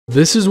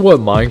This is what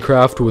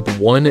Minecraft with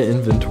one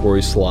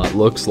inventory slot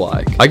looks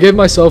like. I gave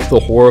myself the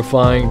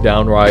horrifying,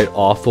 downright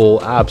awful,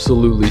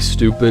 absolutely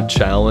stupid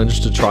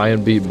challenge to try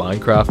and beat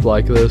Minecraft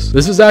like this.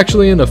 This is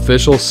actually an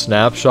official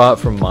snapshot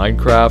from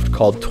Minecraft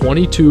called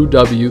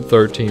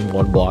 22W13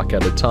 one block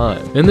at a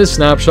time. In this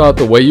snapshot,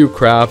 the way you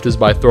craft is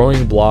by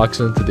throwing blocks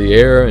into the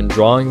air and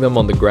drawing them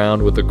on the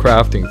ground with a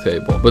crafting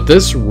table. But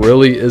this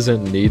really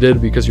isn't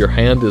needed because your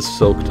hand is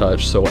silk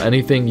touch, so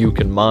anything you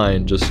can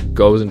mine just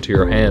goes into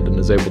your hand and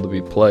is able to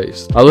be placed.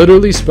 I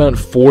literally spent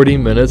 40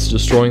 minutes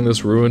destroying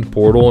this ruined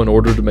portal in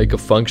order to make a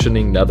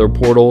functioning nether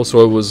portal,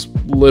 so it was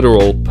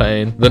literal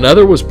pain. The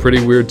nether was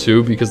pretty weird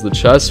too because the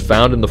chests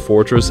found in the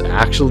fortress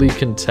actually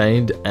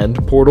contained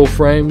end portal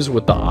frames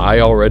with the eye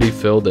already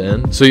filled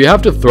in. So you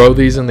have to throw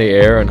these in the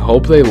air and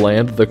hope they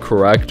land the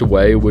correct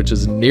way, which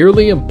is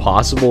nearly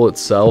impossible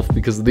itself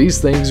because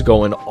these things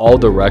go in all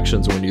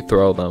directions when you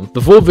throw them.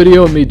 The full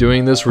video of me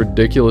doing this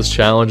ridiculous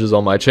challenge is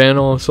on my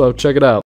channel, so check it out.